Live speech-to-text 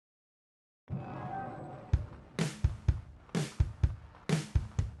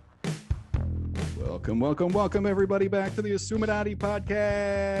Welcome, everybody, back to the Assuminati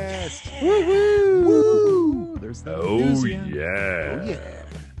podcast. Woo-hoo! There's the enthusiasm. Yeah. Oh, yeah.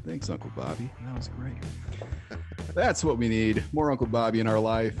 Thanks, Uncle Bobby. That was great. That's what we need. More Uncle Bobby in our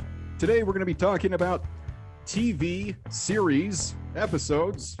life. Today, we're going to be talking about TV series,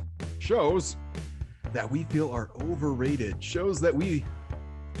 episodes, shows that we feel are overrated. Shows that we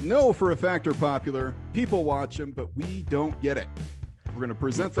know for a fact are popular. People watch them, but we don't get it. We're going to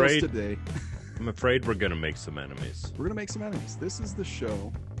present those today. I'm afraid we're going to make some enemies. We're going to make some enemies. This is the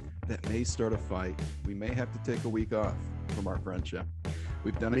show that may start a fight. We may have to take a week off from our friendship.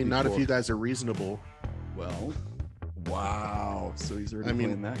 We've done it before. Not if you guys are reasonable. Well, wow. So he's already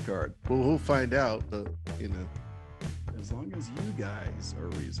playing that card. Well, we'll find out, but, As long as you guys are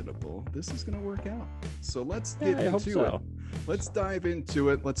reasonable, this is going to work out. So let's get into it. Let's dive into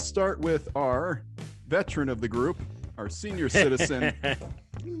it. Let's start with our veteran of the group, our senior citizen.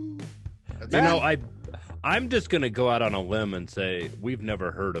 I'm just going to go out on a limb and say we've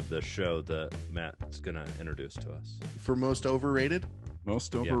never heard of this show that Matt's going to introduce to us. For most overrated?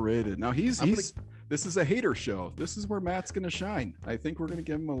 Most overrated. Yeah. Now, this is a hater show. This is where Matt's going to shine. I think we're going to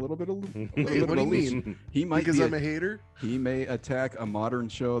give him a little bit of what do you mean? He might because I'm a hater? He may attack a modern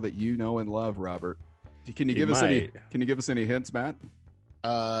show that you know and love, Robert. Can you give us any hints, Matt?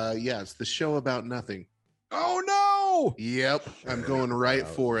 Yeah, it's the show about nothing. Oh no! Yep, I'm going right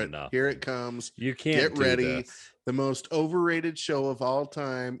for it. No. Here it comes. You can't get ready. The most overrated show of all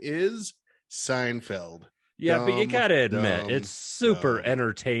time is Seinfeld. Yeah, but you gotta admit it's super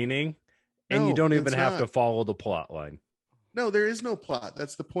entertaining, and you don't even have to follow the plot line. No, there is no plot.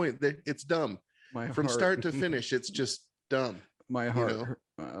 That's the point. It's dumb. From start to finish. It's just dumb. My heart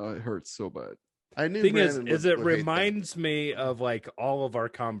it hurts so bad. I knew. Thing is it reminds me of like all of our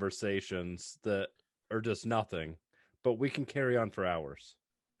conversations that are just nothing, but we can carry on for hours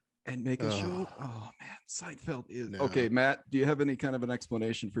and make a show. Oh man, Seinfeld is okay. Matt, do you have any kind of an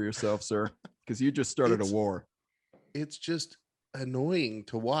explanation for yourself, sir? Because you just started a war. It's just annoying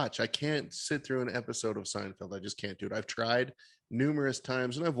to watch. I can't sit through an episode of Seinfeld. I just can't do it. I've tried numerous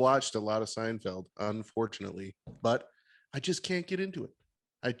times, and I've watched a lot of Seinfeld, unfortunately, but I just can't get into it.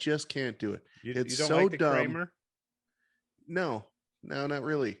 I just can't do it. It's you don't so like the dumb. Kramer? No, not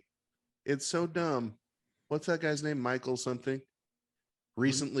really. It's so dumb. What's that guy's name? Michael something.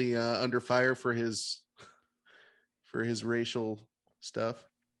 Recently under fire for his racial stuff.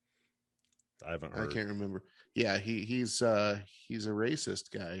 I haven't heard. I can't remember. Yeah, he's a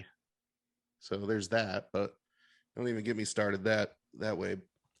racist guy. So there's that, but don't even get me started that way.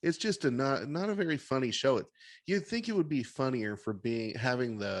 It's just not a very funny show. You'd think it would be funnier for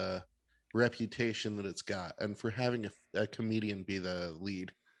having the reputation that it's got, and for having a comedian be the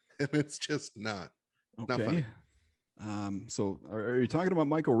lead, and it's just not. Okay. Not funny. So are you talking about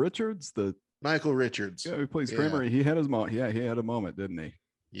Michael Richards? Michael Richards. Yeah, who plays Kramer. He had his moment. Yeah, he had a moment, didn't he?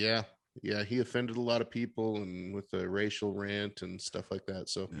 Yeah. Yeah, he offended a lot of people and with the racial rant and stuff like that.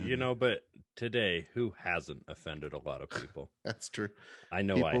 So but today, who hasn't offended a lot of people? That's true. I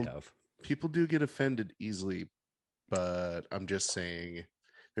know I have. People do get offended easily, but I'm just saying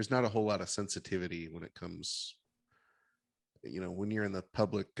there's not a whole lot of sensitivity when it comes, when you're in the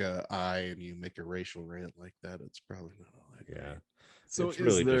public eye and you make a racial rant like that. It's probably not all that. Yeah. So it's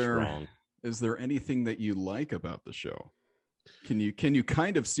really just wrong. Is there anything that you like about the show? Can you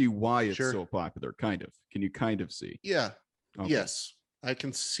kind of see why it's so popular? Kind of. Can you kind of see? Yeah. Okay. Yes. I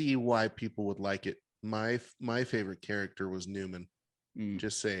can see why people would like it. My favorite character was Newman.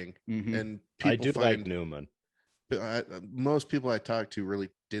 Just saying. Mm-hmm. And I do like Newman. Most people I talked to really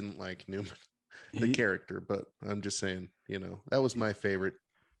didn't like Newman, the character, but I'm just saying, that was my favorite.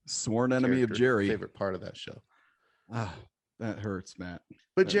 Sworn enemy of Jerry. Favorite part of that show. Ah, that hurts, Matt.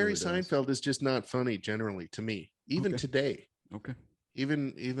 But Jerry Seinfeld is just not funny generally to me, even today. Okay.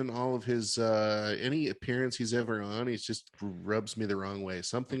 Even all of his any appearance he's ever on, he just rubs me the wrong way.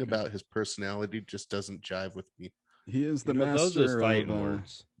 Something about his personality just doesn't jive with me. He is the master of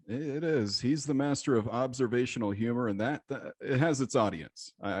words. It is. He's the master of observational humor, and that it has its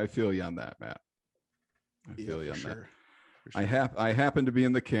audience. I feel you on that, Matt. I feel you on that. Sure. I happen to be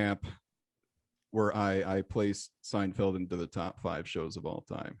in the camp where I place Seinfeld into the top 5 shows of all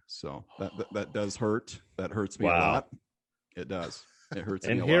time. So that does hurt. That hurts me a lot. It does. It hurts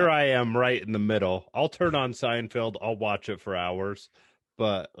me a lot. And here I am right in the middle. I'll turn on Seinfeld. I'll watch it for hours,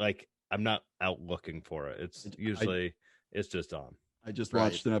 but I'm not out looking for it. It's usually it's just on. I just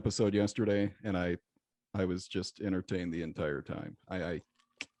watched an episode yesterday, and I was just entertained the entire time.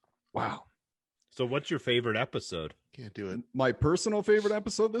 Wow. So what's your favorite episode? Can't do it. My personal favorite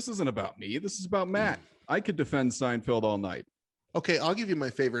episode? This isn't about me. This is about Matt. I could defend Seinfeld all night. Okay, I'll give you my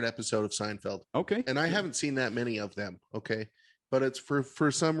favorite episode of Seinfeld. Okay. And I haven't seen that many of them. Okay. But it's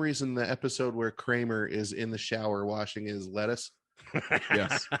for some reason the episode where Kramer is in the shower washing his lettuce.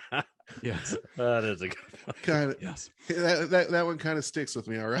 Yes. Yes. That is a good one. Kind of, Yes. that one kind of sticks with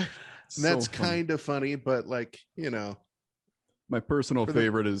me. All right. And that's kind of funny, but like, my personal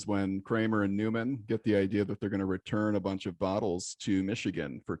favorite is when Kramer and Newman get the idea that they're going to return a bunch of bottles to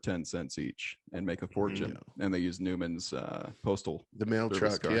Michigan for 10 cents each and make a fortune. And they use Newman's the mail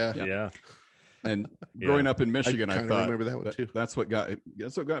truck. card. Yeah. And growing up in Michigan, I thought remember that one too. That's what got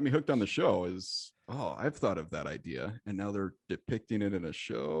me hooked on the show is, I've thought of that idea. And now they're depicting it in a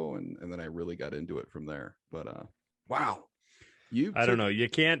show. And then I really got into it from there. But wow. I don't know. You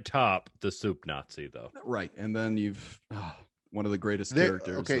can't top the soup Nazi though. Right. And then you've one of the greatest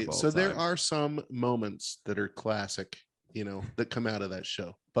characters. Okay, of all so time. there are some moments that are classic, that come out of that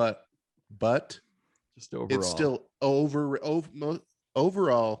show, but just overall, it's still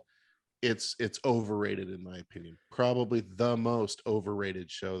overall, it's overrated in my opinion. Probably the most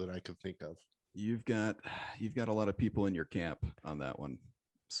overrated show that I could think of. You've got a lot of people in your camp on that one,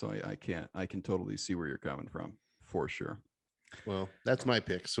 so I can totally see where you're coming from for sure. Well, that's my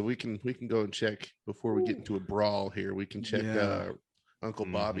pick. So we can go and check before we get into a brawl here. We can check Uncle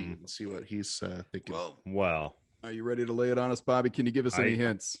Bobby and see what he's thinking. Well, are you ready to lay it on us, Bobby? Can you give us any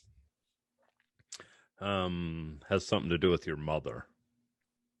hints? Has something to do with your mother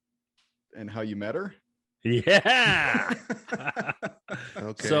and how you met her. Yeah.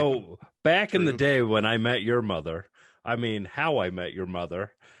 Okay. So back in the day when I met your mother, how I met your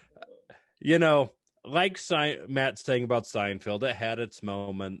mother, like Matt saying about Seinfeld, it had its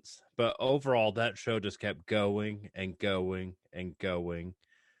moments, but overall that show just kept going and going and going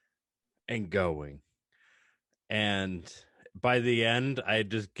and going. And by the end, I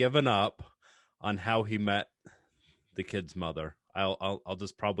had just given up on how he met the kid's mother. I'll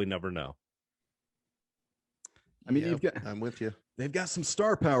just probably never know. I'm with you. They've got some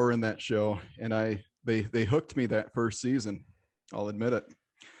star power in that show, and they hooked me that first season. I'll admit it.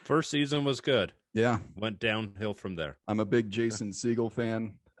 First season was good. Yeah. Went downhill from there. I'm a big Jason Segel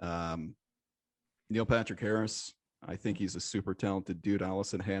fan. Neil Patrick Harris, I think he's a super talented dude.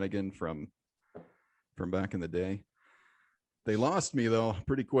 Allison Hannigan from back in the day. They lost me though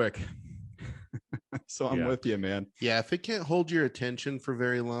pretty quick. So I'm with you, man. Yeah, if it can't hold your attention for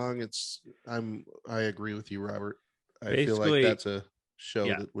very long, I agree with you, Robert. I feel like that's a show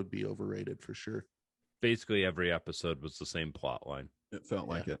that would be overrated for sure. Basically every episode was the same plot line. It felt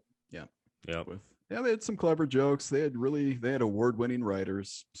like it. Yeah. Yeah. They had some clever jokes. They had award-winning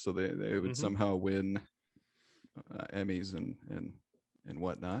writers, so they would somehow win Emmys and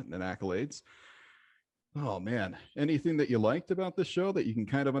whatnot and accolades. Oh man, anything that you liked about the show that you can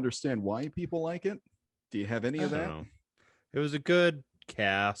kind of understand why people like it? Do you have any of that? Know. It was a good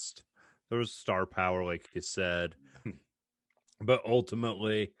cast. There was star power, like you said, but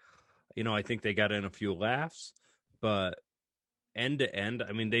ultimately, I think they got in a few laughs, but end to end,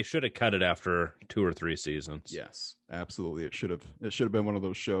 they should have cut it after 2 or 3 seasons. Yes, absolutely. It should have been one of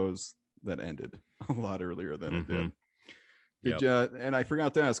those shows that ended a lot earlier than it did. And I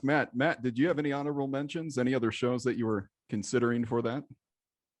forgot to ask Matt, did you have any honorable mentions? Any other shows that you were considering for that?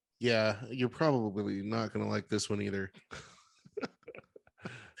 Yeah, you're probably not going to like this one either.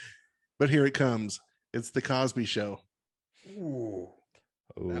 But here it comes. It's The Cosby Show. Ooh.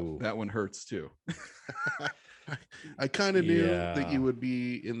 That one hurts too. I kind of knew that you would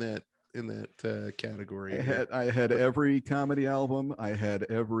be in that category. I had every comedy album. I had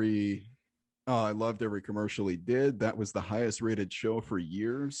I loved every commercial he did. That was the highest rated show for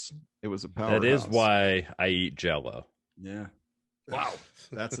years. It was a powerhouse. That is why I eat Jell-O. Yeah. Wow.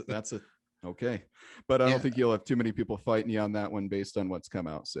 That's okay. But I don't think you'll have too many people fighting you on that one based on what's come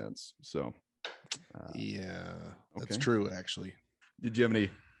out since. So that's true actually. Did you have any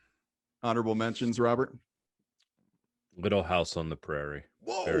honorable mentions, Robert? Little House on the Prairie.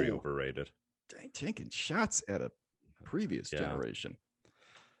 Whoa. Very overrated. Dang, taking shots at a previous generation.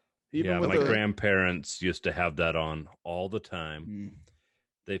 My grandparents used to have that on all the time.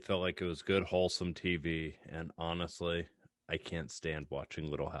 They felt like it was good, wholesome TV. And honestly, I can't stand watching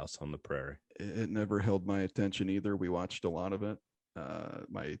Little House on the Prairie. It never held my attention either. We watched a lot of it.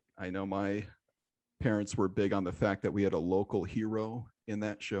 I know my parents were big on the fact that we had a local hero in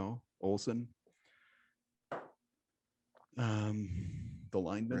that show, Olsen. The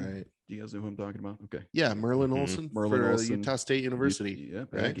lineman. Right. Do you guys know who I'm talking about? Okay. Yeah, Merlin Olsen for Olsen. Utah State University.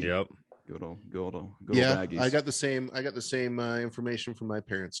 Right? Yep. Go to Aggies. I got the same information from my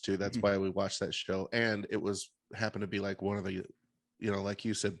parents too. That's why we watched that show, and it happened to be like one of the like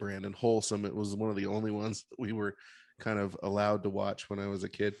you said, Brandon, wholesome. It was one of the only ones that we were kind of allowed to watch when I was a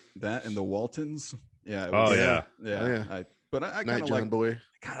kid. That and the Waltons. Yeah. It was, yeah. I kind of like Boy.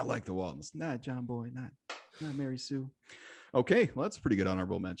 I kind of like the Waltons. Not John Boy. Not Mary Sue. Okay, well, that's a pretty good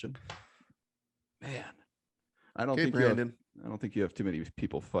honorable mention. Man, I don't think you have too many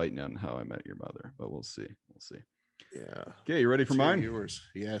people fighting on How I Met Your Mother, but we'll see. Yeah. Okay, you ready for mine? Yours.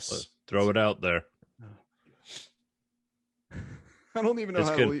 Yes. Let's throw it out there. I don't even know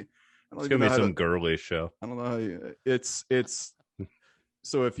how to. It's gonna be some girly show. I don't know how it's.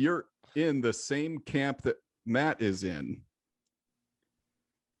 So if you're in the same camp that Matt is in,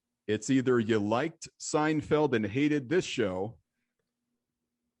 it's either you liked Seinfeld and hated this show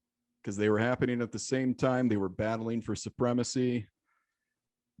because they were happening at the same time. They were battling for supremacy.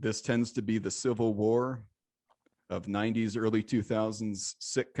 This tends to be the Civil War of 90s, early 2000s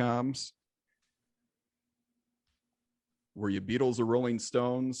sitcoms. Were you Beatles or Rolling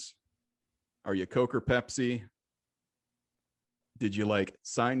Stones? Are you Coke or Pepsi? Did you like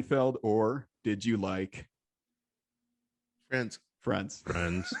Seinfeld or did you like Friends?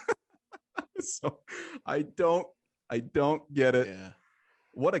 So I don't get it. Yeah.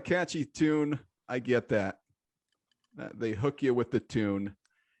 What a catchy tune. I get that. They hook you with the tune.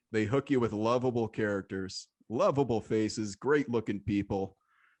 They hook you with lovable characters, lovable faces, great looking people.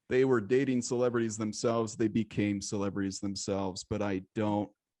 They were dating celebrities themselves. They became celebrities themselves, but I don't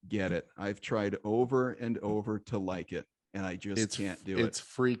get it. I've tried over and over to like it, and I just can't do it. It's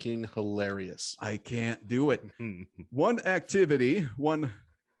freaking hilarious. I can't do it. One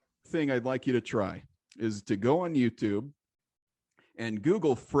thing I'd like you to try is to go on YouTube and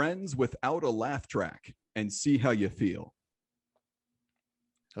Google Friends without a laugh track and see how you feel.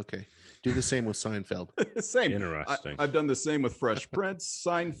 Okay. Do the same with Seinfeld. Same. Interesting. I've done the same with Fresh Prince,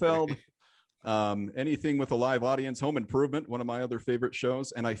 Seinfeld, anything with a live audience, Home Improvement, one of my other favorite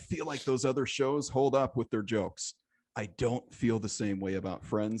shows. And I feel like those other shows hold up with their jokes. I don't feel the same way about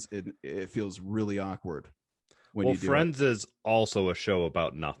Friends. It feels really awkward. Friends is also a show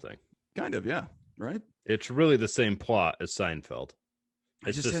about nothing. Kind of, yeah. Right? It's really the same plot as Seinfeld.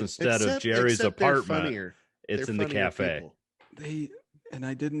 It's just instead of Jerry's apartment, it's in the cafe. And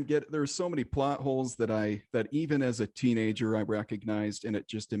I didn't get, there's so many plot holes that even as a teenager I recognized, and it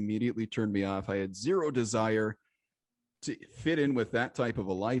just immediately turned me off. I had zero desire to fit in with that type of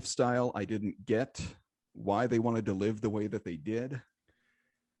a lifestyle. I didn't get why they wanted to live the way that they did.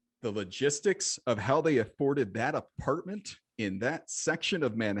 The logistics of how they afforded that apartment in that section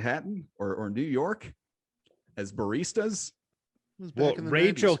of Manhattan or New York as baristas. Well,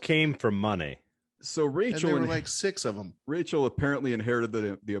 Rachel came from money. So Rachel, and there were like 6 of them. Rachel apparently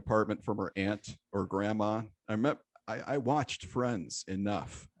inherited the apartment from her aunt or grandma. I watched Friends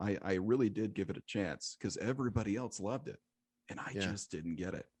enough. I really did give it a chance because everybody else loved it, and I just didn't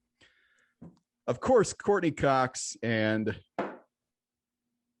get it. Of course, Courtney Cox and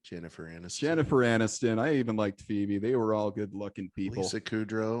Jennifer Aniston. I even liked Phoebe. They were all good-looking people. Lisa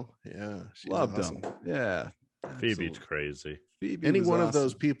Kudrow. Yeah, loved them. Yeah, Phoebe's crazy. Any one of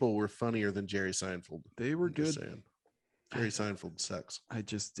those people were funnier than Jerry Seinfeld. They were good. Jerry Seinfeld sucks. I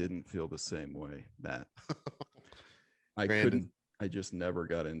just didn't feel the same way, Matt. I just never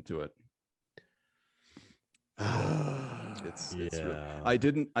got into it. It's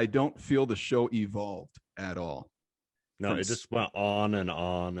I don't feel the show evolved at all. No, it just went on and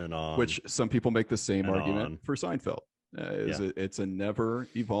on and on. Which some people make the same argument for Seinfeld. It's a never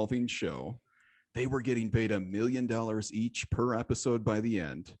evolving show. They were getting paid $1 million each per episode by the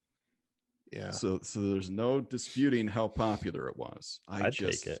end. Yeah. So there's no disputing how popular it was. I'd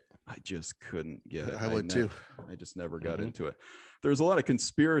take it. I just couldn't get it. I would too. I just never got into it. There's a lot of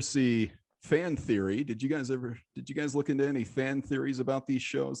conspiracy fan theory. Did you guys look into any fan theories about these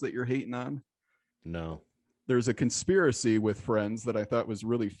shows that you're hating on? No. There's a conspiracy with Friends that I thought was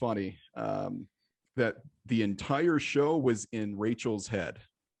really funny. That the entire show was in Rachel's head.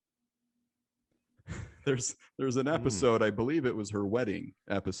 There's an episode, I believe it was her wedding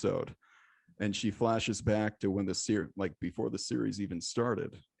episode, and she flashes back to when the series, like before the series even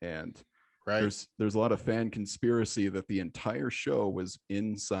started, and there's a lot of fan conspiracy that the entire show was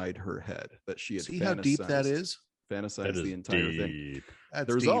inside her head, that she had. See how deep that is? Fantasized the entire thing.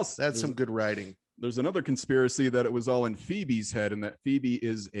 That's some good writing. There's another conspiracy that it was all in Phoebe's head, and that Phoebe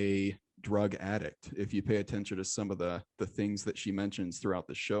is a drug addict. If you pay attention to some of the things that she mentions throughout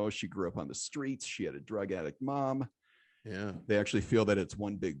the show, she grew up on the streets. She had a drug addict mom. Yeah. They actually feel that it's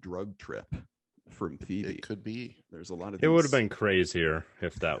one big drug trip from Phoebe. It could be. There's a lot of It would have been crazier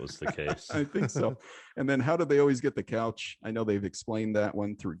if that was the case. I think so. And then how do they always get the couch? I know they've explained that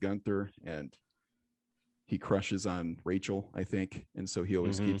one through Gunther, and he crushes on Rachel, I think, and so he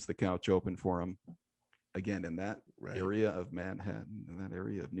always keeps the couch open for him. Again, in that area of Manhattan, in that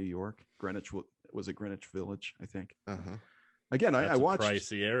area of New York, Greenwich, was it Greenwich Village, I think. Again, I watched a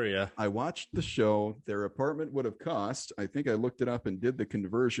pricey area. I watched the show. Their apartment would have cost, I think I looked it up and did the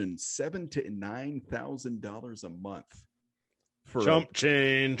conversion, $7,000 to $9,000 a month for chump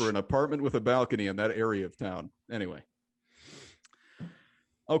change for an apartment with a balcony in that area of town. Anyway,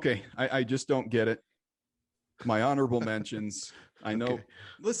 okay, I just don't get it. My honorable mentions. I know. Okay.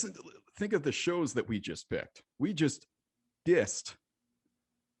 Listen, think of the shows that we just picked. We just dissed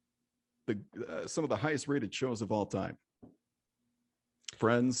some of the highest rated shows of all time.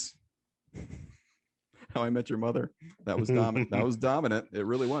 Friends, How I Met Your Mother. That was dominant. That was dominant. It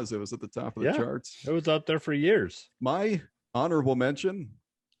really was. It was at the top of the charts. It was up there for years. My honorable mention,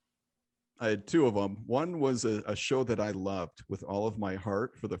 I had two of them. One was a show that I loved with all of my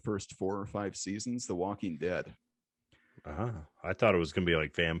heart for the first 4 or 5 seasons, The Walking Dead. I thought it was going to be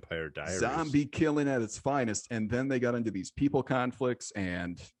like Vampire Diaries. Zombie killing at its finest. And then they got into these people conflicts,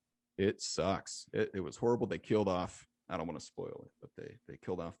 and it sucks. It was horrible. They killed off, I don't want to spoil it, but they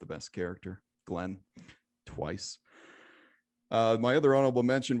killed off the best character, Glenn, twice. My other honorable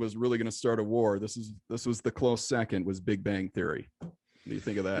mention was really going to start a war. This was the close second, was Big Bang Theory. What do you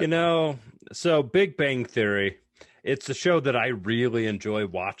think of that? So Big Bang Theory, it's a show that I really enjoy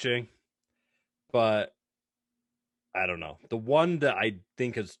watching, but I don't know. The one that I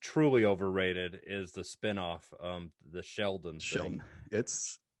think is truly overrated is the spinoff, the Sheldon thing.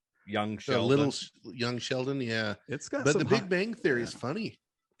 It's young Sheldon. Little young Sheldon, yeah. It's got but the Big Bang Theory is funny.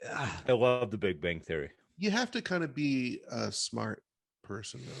 I love the Big Bang Theory. You have to kind of be a smart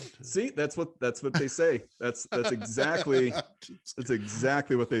person, though. See, that's what they say. That's exactly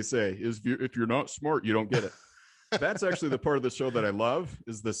what they say. Is if you're not smart, you don't get it. That's actually the part of the show that I love,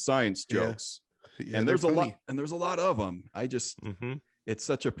 is the science jokes. Yeah, and there's a lot of them. I just it's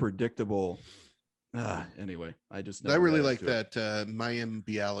such a predictable. Anyway, I really like that Mayim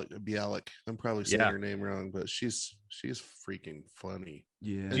Bialik. I'm probably saying her name wrong, but she's freaking funny.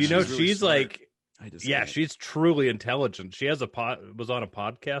 Yeah, do you know she's really like? She's truly intelligent. She has was on a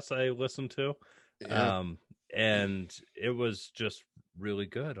podcast I listened to, and it was just really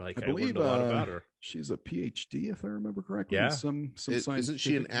good. Like I learned a lot about her. She's a PhD, if I remember correctly. Yeah, some isn't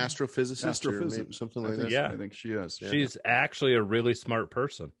she an astrophysicist or something like that? Yeah, I think she is. She's actually a really smart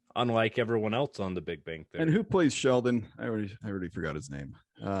person, unlike everyone else on the Big Bang Theory. And who plays Sheldon? I already forgot his name.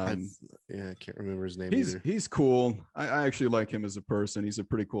 I can't remember his name either. He's cool. I actually like him as a person. He's a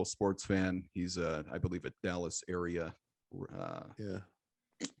pretty cool sports fan. He's I believe a Dallas area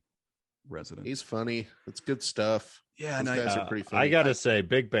resident. He's funny. It's good stuff. Yeah, and guys are pretty funny. I gotta say,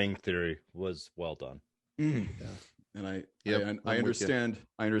 Big Bang Theory was well done. Yeah. And I understand.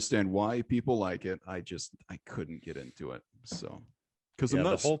 I understand why people like it. I couldn't get into it. So because I'm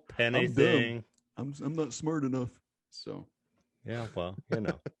not the whole penny thing. I'm not smart enough. So yeah, well,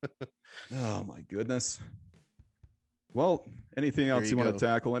 Oh my goodness. Well, anything else you want to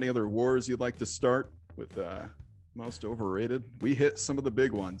tackle? Any other wars you'd like to start with? Most overrated. We hit some of the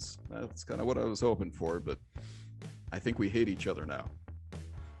big ones. That's kind of what I was hoping for, but I think we hate each other now.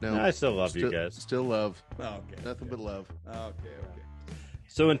 No, I still love you guys. Still love. Oh, okay. Nothing but love. Okay.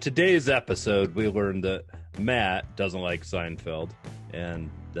 So in today's episode, we learned that Matt doesn't like Seinfeld, and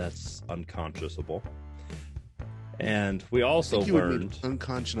that's unconscionable. And we also learned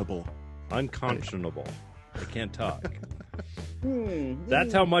unconscionable. Unconscionable. I can't talk.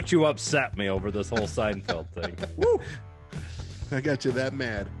 That's how much you upset me over this whole Seinfeld thing. Woo! I got you that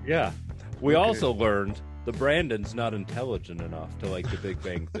mad. Yeah. We also learned that Brandon's not intelligent enough to like the Big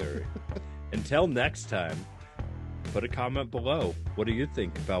Bang Theory. Until next time, put a comment below. What do you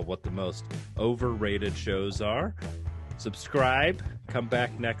think about what the most overrated shows are? Subscribe. Come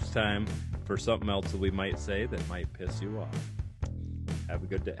back next time for something else that we might say that might piss you off. Have a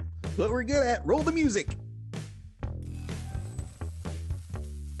good day. What we're good at. Roll the music.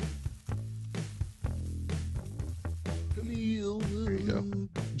 There you go.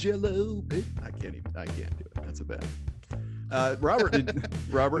 Jello. I can't do it. That's a bad. Robert,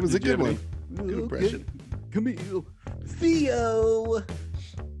 it was a good one. Good impression. Camille. Theo.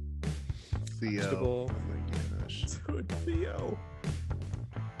 Oh my gosh. Good Theo.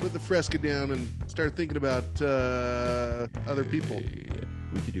 Put the Fresca down and start thinking about other people.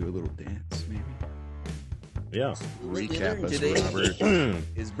 We could do a little dance, maybe. Yeah. Recap us, today Robert.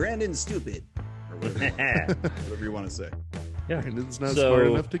 Is Brandon stupid? Or whatever you want to say. Yeah. Brandon's not smart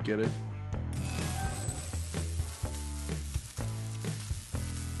enough to get it.